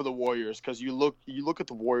good for the Warriors because you look at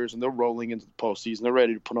the Warriors and they're rolling into the postseason. They're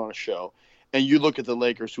ready to put on a show, and you look at the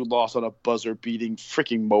Lakers who lost on a buzzer beating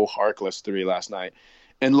freaking Mo Harkless 3 last night,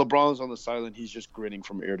 and LeBron's on the sideline. He's just grinning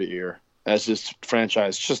from ear to ear as this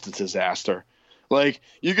franchise just a disaster. Like,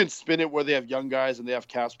 you can spin it where they have young guys and they have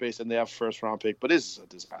cap space and they have first-round pick, but it's a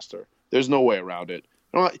disaster. There's no way around it.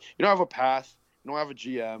 You don't have a path. You don't have a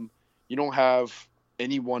GM. You don't have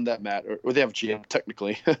anyone that matters. Or they have GM,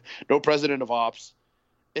 technically. No president of ops.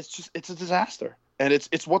 It's a disaster. And it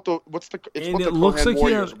looks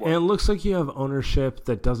like you have ownership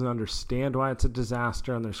that doesn't understand why it's a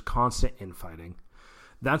disaster, and there's constant infighting.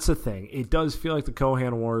 That's the thing. It does feel like the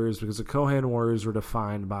Cohan Warriors, because the Cohan Warriors were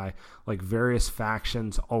defined by like various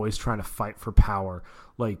factions always trying to fight for power,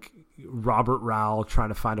 like Robert Rowell trying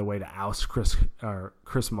to find a way to oust Chris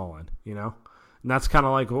Mullin, And that's kind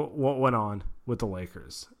of like what went on with the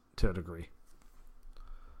Lakers to a degree.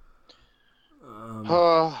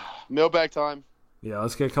 Mailbag time. Yeah,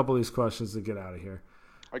 let's get a couple of these questions to get out of here.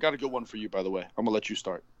 I got a good one for you, by the way. I'm going to let you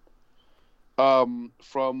start.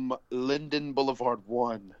 From Linden Boulevard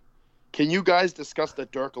 1. Can you guys discuss the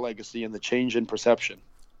Dirk legacy and the change in perception?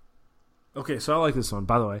 Okay, so I like this one.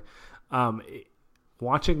 By the way,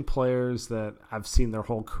 watching players that I've seen their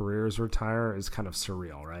whole careers retire is kind of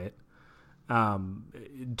surreal, right?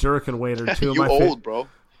 Dirk and Wade are two of my old, bro.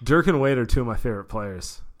 Dirk and Wade are two of my favorite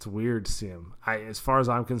players. It's weird to see them. As far as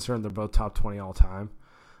I'm concerned, they're both top 20 all time.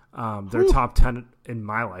 They're top 10 in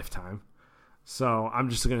my lifetime. So I'm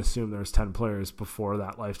just going to assume there's 10 players before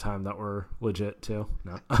that lifetime that were legit too.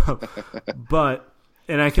 No. But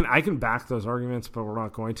and I can back those arguments, but we're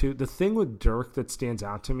not going to. The thing with Dirk that stands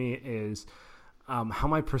out to me is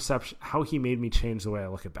how he made me change the way I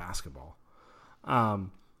look at basketball.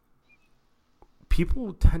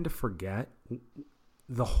 People tend to forget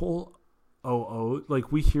the whole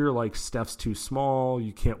like we hear like Steph's too small,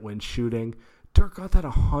 you can't win shooting. Dirk got that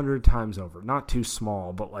 100 times over. Not too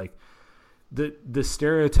small, but like the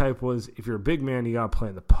stereotype was if you're a big man, you got to play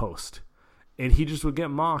in the post. And he just would get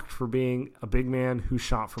mocked for being a big man who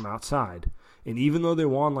shot from outside. And even though they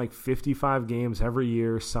won like 55 games every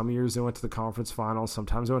year, some years they went to the conference finals,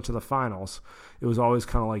 sometimes they went to the finals, it was always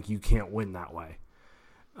kind of like you can't win that way.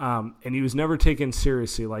 And he was never taken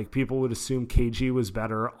seriously. Like people would assume KG was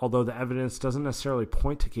better, although the evidence doesn't necessarily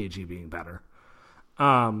point to KG being better.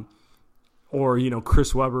 Or,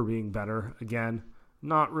 Chris Webber being better. Again,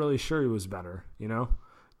 not really sure he was better,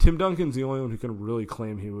 Tim Duncan's the only one who can really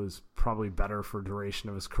claim he was probably better for duration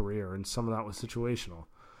of his career, and some of that was situational.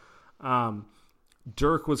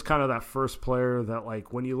 Dirk was kind of that first player that,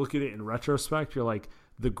 like, when you look at it in retrospect, you're like,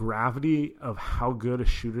 the gravity of how good a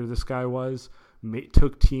shooter this guy was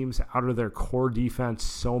took teams out of their core defense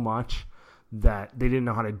so much that they didn't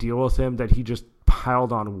know how to deal with him, that he just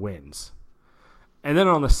piled on wins. And then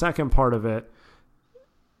on the second part of it,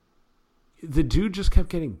 the dude just kept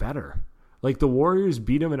getting better. Like the Warriors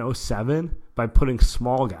beat him in 2007 by putting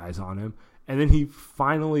small guys on him. And then he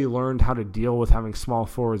finally learned how to deal with having small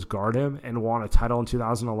forwards guard him and won a title in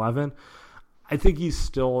 2011. I think he's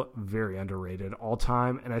still very underrated all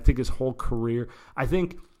time. And I think his whole career, I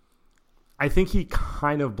think he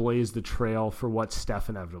kind of blazed the trail for what Steph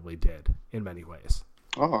inevitably did in many ways.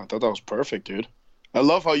 Oh, I thought that was perfect, dude. I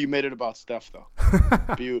love how you made it about Steph, though.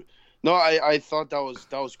 No, I thought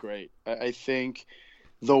that was great. I think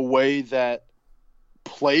the way that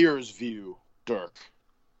players view Dirk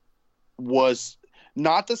was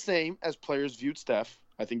not the same as players viewed Steph.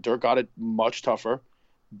 I think Dirk got it much tougher,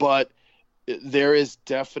 but there is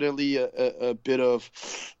definitely a bit of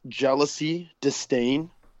jealousy, disdain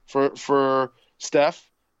for Steph,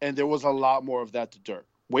 and there was a lot more of that to Dirk.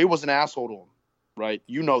 Wade was an asshole to him, right?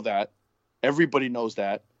 You know that. Everybody knows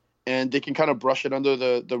that. And they can kind of brush it under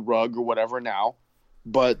the rug or whatever now,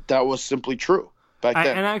 but that was simply true back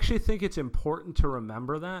then. And I actually think it's important to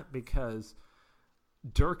remember that, because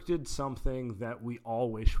Dirk did something that we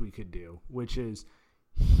all wish we could do, which is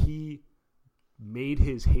he made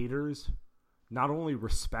his haters not only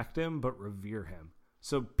respect him, but revere him.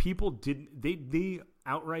 So people they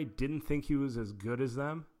outright didn't think he was as good as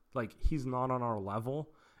them. Like, he's not on our level.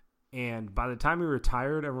 And by the time he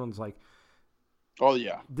retired, everyone's like, oh,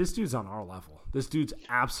 yeah. This dude's on our level. This dude's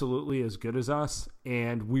absolutely as good as us,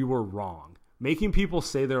 and we were wrong. Making people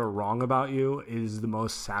say they were wrong about you is the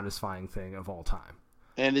most satisfying thing of all time.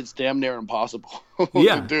 And it's damn near impossible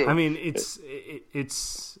yeah, to do. I mean, it's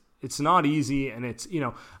not easy, and it's,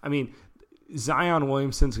 Zion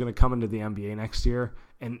Williamson's going to come into the NBA next year,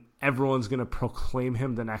 and everyone's going to proclaim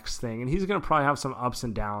him the next thing, and he's going to probably have some ups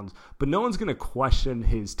and downs, but no one's going to question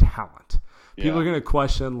his talent. People are going to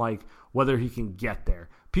question, like, whether he can get there.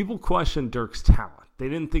 People question Dirk's talent. They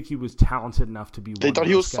didn't think he was talented enough to be. They thought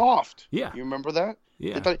he was soft. Yeah, you remember that?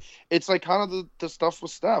 Yeah, it's like kind of the stuff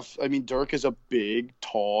with Steph. I mean, Dirk is a big,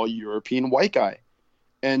 tall European white guy,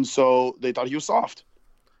 and so they thought he was soft.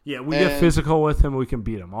 Yeah, we get physical with him, we can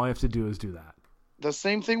beat him. All you have to do is do that. The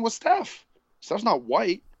same thing with Steph. Steph's not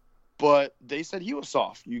white, but they said he was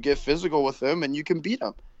soft. You get physical with him, and you can beat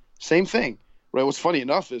him. Same thing. Right? What's funny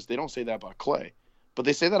enough is they don't say that about Clay, but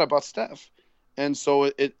they say that about Steph. And so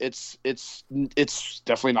it's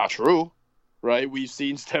definitely not true, right? We've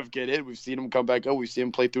seen Steph get in. We've seen him come back up. We've seen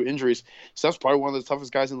him play through injuries. Steph's probably one of the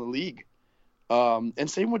toughest guys in the league. And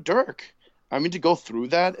same with Dirk. I mean, to go through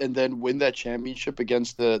that and then win that championship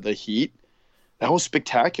against the Heat, that was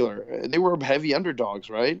spectacular. They were heavy underdogs,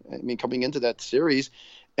 right? I mean, coming into that series.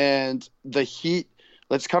 And the Heat,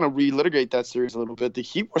 let's kind of relitigate that series a little bit. The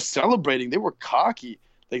Heat were celebrating. They were cocky.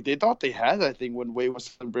 Like, they thought they had that thing when Wade was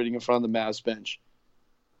celebrating in front of the Mavs bench.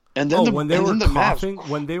 And then when they were coughing,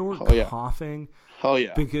 coughing. Oh,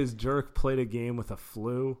 yeah. Because Dirk played a game with a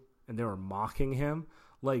flu and they were mocking him.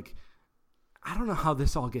 Like, I don't know how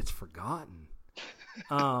this all gets forgotten.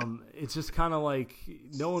 It's just kind of like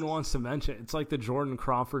no one wants to mention. It's like the Jordan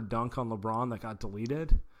Crawford dunk on LeBron that got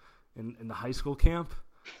deleted in the high school camp.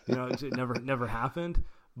 You know, it never happened.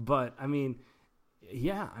 But I mean,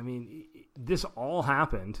 yeah, I mean, this all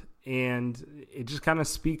happened, and it just kind of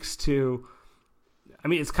speaks to. I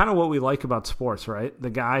mean, it's kind of what we like about sports, right? The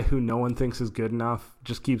guy who no one thinks is good enough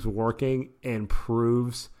just keeps working and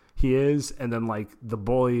proves he is, and then like the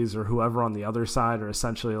bullies or whoever on the other side are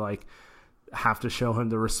essentially like have to show him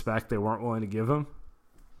the respect they weren't willing to give him.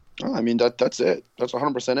 Oh, I mean, that's it. That's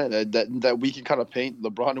 100% it. That we can kind of paint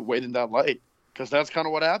LeBron and Wade in that light, because that's kind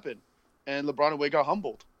of what happened. And LeBron and Wade got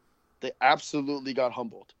humbled. They absolutely got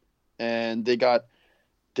humbled, and they got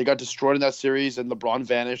destroyed in that series. And LeBron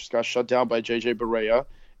vanished, got shut down by JJ Barea,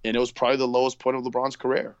 and it was probably the lowest point of LeBron's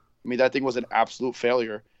career. I mean, that thing was an absolute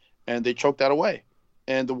failure, and they choked that away.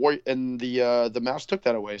 And the Mavs took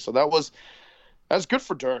that away. So that's good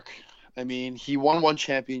for Dirk. I mean, he won one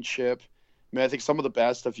championship. I mean, I think some of the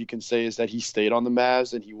bad stuff you can say is that he stayed on the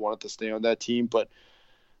Mavs and he wanted to stay on that team. But,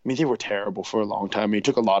 I mean, they were terrible for a long time. I mean, he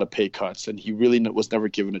took a lot of pay cuts, and he really was never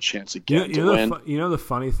given a chance again to win. The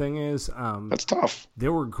funny thing is, that's tough. They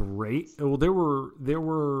were great. Well, they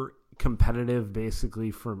were competitive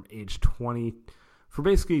basically from age 20 for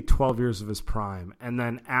basically 12 years of his prime. And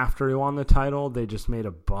then after he won the title, they just made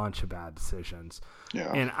a bunch of bad decisions. Yeah.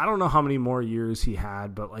 And I don't know how many more years he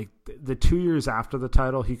had, but like the 2 years after the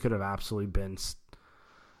title, he could have absolutely been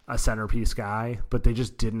a centerpiece guy, but they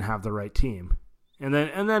just didn't have the right team. And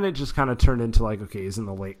then it just kind of turned into like, okay, he's in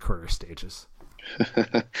the late career stages.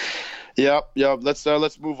 Yeah.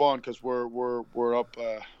 Let's move on, because we're up.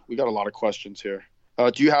 We got a lot of questions here.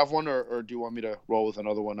 Do you have one, or do you want me to roll with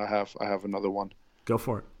another one? I have another one. Go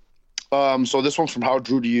for it. So this one's from How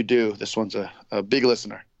Drew Do You Do? This one's a big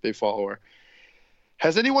listener, big follower.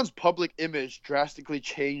 Has anyone's public image drastically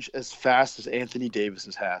changed as fast as Anthony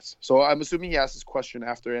Davis's has? So I'm assuming he asked this question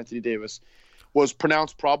after Anthony Davis was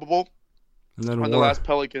pronounced probable on the last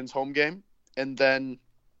Pelicans home game, and then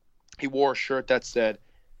he wore a shirt that said,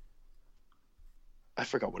 I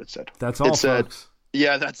forgot what it said. That's all, folks.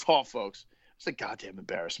 Yeah, that's all, folks. It's a goddamn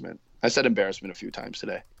embarrassment. I said embarrassment a few times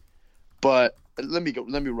today. But let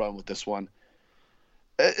me run with this one.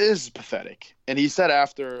 It is pathetic. And he said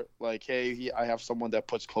after, like, hey, I have someone that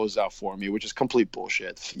puts clothes out for me, which is complete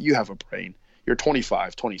bullshit. You have a brain. You're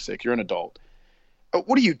 25, 26. You're an adult.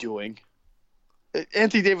 What are you doing?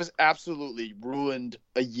 Anthony Davis absolutely ruined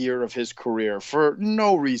a year of his career for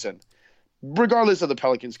no reason. Regardless of the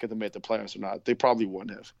Pelicans could have made the playoffs or not, they probably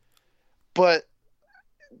wouldn't have. But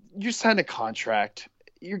you signed a contract.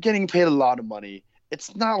 You're getting paid a lot of money.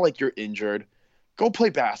 It's not like you're injured. Go play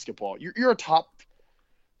basketball. You're a top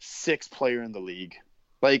 6 player in the league.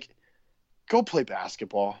 Like, go play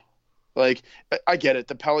basketball. Like, I get it.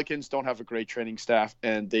 The Pelicans don't have a great training staff,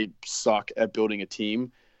 and they suck at building a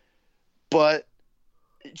team. But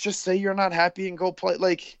just say you're not happy and go play.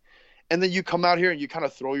 Like, and then you come out here and you kind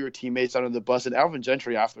of throw your teammates under the bus. And Alvin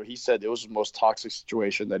Gentry, after, he said it was the most toxic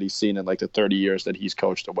situation that he's seen in like the 30 years that he's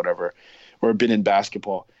coached or whatever, or been in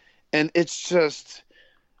basketball. And it's just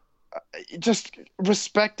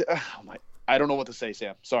respect. I don't know what to say,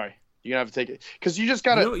 Sam. Sorry. You're going to have to take it. Because you just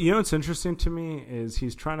got to. You know what's interesting to me is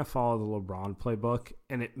he's trying to follow the LeBron playbook,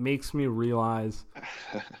 and it makes me realize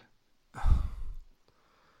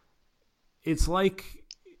it's like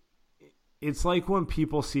when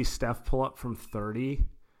people see Steph pull up from 30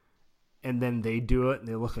 and then they do it and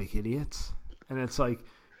they look like idiots. And it's like,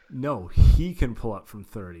 no, he can pull up from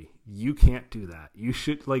 30. You can't do that. You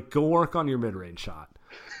should go work on your mid-range shot.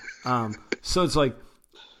 So it's like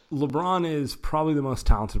LeBron is probably the most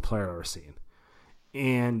talented player I've ever seen.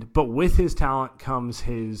 But with his talent comes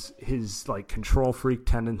his like control freak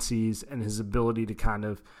tendencies and his ability to kind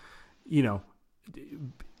of,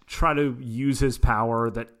 try to use his power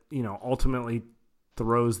that, ultimately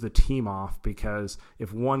throws the team off, because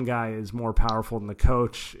if one guy is more powerful than the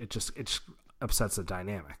coach, it just upsets the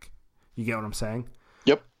dynamic. You get what I'm saying?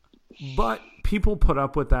 Yep. But people put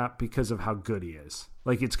up with that because of how good he is.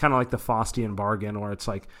 Like, it's kind of like the Faustian bargain, where it's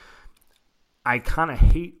like, I kind of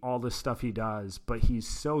hate all this stuff he does, but he's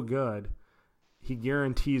so good, he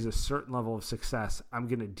guarantees a certain level of success. I'm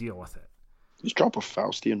going to deal with it. Just drop a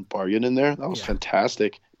Faustian bargain in there. That was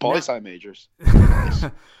fantastic. Poli-sci majors. Nice.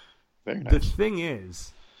 Very nice. The thing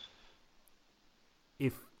is,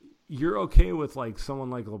 if you're okay with like someone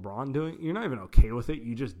like LeBron doing. You're not even okay with it.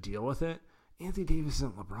 You just deal with it. Anthony Davis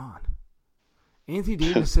isn't LeBron. Anthony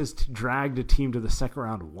Davis has dragged a team to the second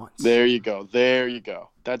round once. There you go.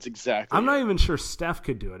 That's exactly. I'm not even sure Steph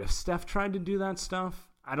could do it. If Steph tried to do that stuff,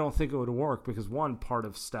 I don't think it would work because one part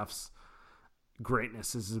of Steph's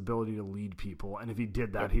greatness is his ability to lead people, and if he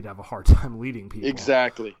did that, he'd have a hard time leading people.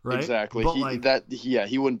 Exactly. Right? Exactly.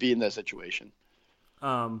 He wouldn't be in that situation.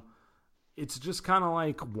 It's just kind of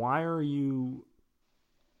like, why are you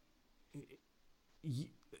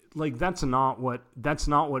like, that's not what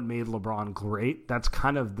made LeBron great. That's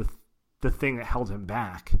kind of the thing that held him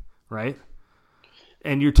back, right?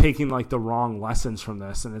 And you're taking like the wrong lessons from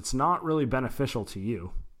this, and it's not really beneficial to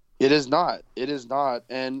you. It is not.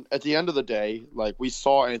 And at the end of the day, like, we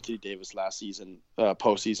saw Anthony Davis last season,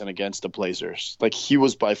 postseason against the Blazers. Like, he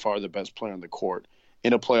was by far the best player on the court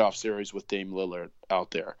in a playoff series with Dame Lillard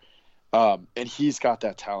out there. And he's got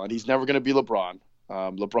that talent. He's never going to be LeBron.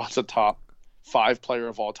 LeBron's a top 5 player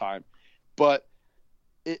of all time. But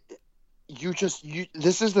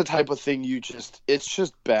this is the type of thing it's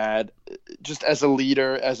just bad. Just as a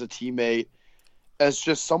leader, as a teammate, as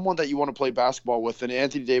just someone that you want to play basketball with. And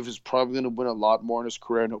Anthony Davis is probably going to win a lot more in his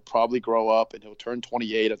career, and he'll probably grow up, and he'll turn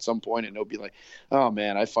 28 at some point, and he'll be like, oh,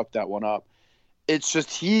 man, I fucked that one up. It's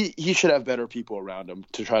just he should have better people around him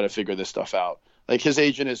to try to figure this stuff out. Like, his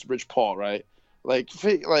agent is Rich Paul, right? Like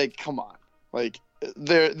come on. Like,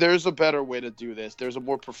 there's a better way to do this. There's a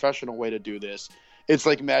more professional way to do this. It's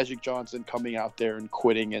like Magic Johnson coming out there and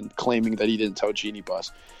quitting and claiming that he didn't tell Jeannie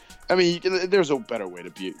Buss. I mean, there's a better way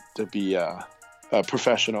to be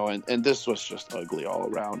professional, and this was just ugly all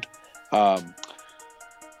around.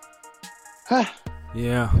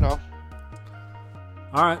 Yeah. You know.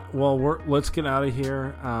 All right. Well, let's get out of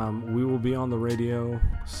here. We will be on the radio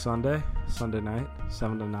Sunday night,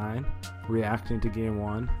 7 to 9, reacting to Game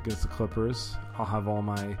 1 against the Clippers. I'll have all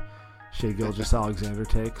my Shai Gilgeous-Alexander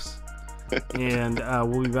takes. And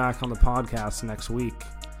we'll be back on the podcast next week.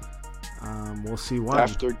 We'll see when.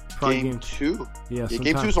 After game 2. Yeah,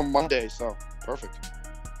 Game 2 is on Monday, so perfect.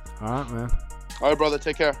 All right, man. All right, brother.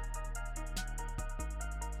 Take care.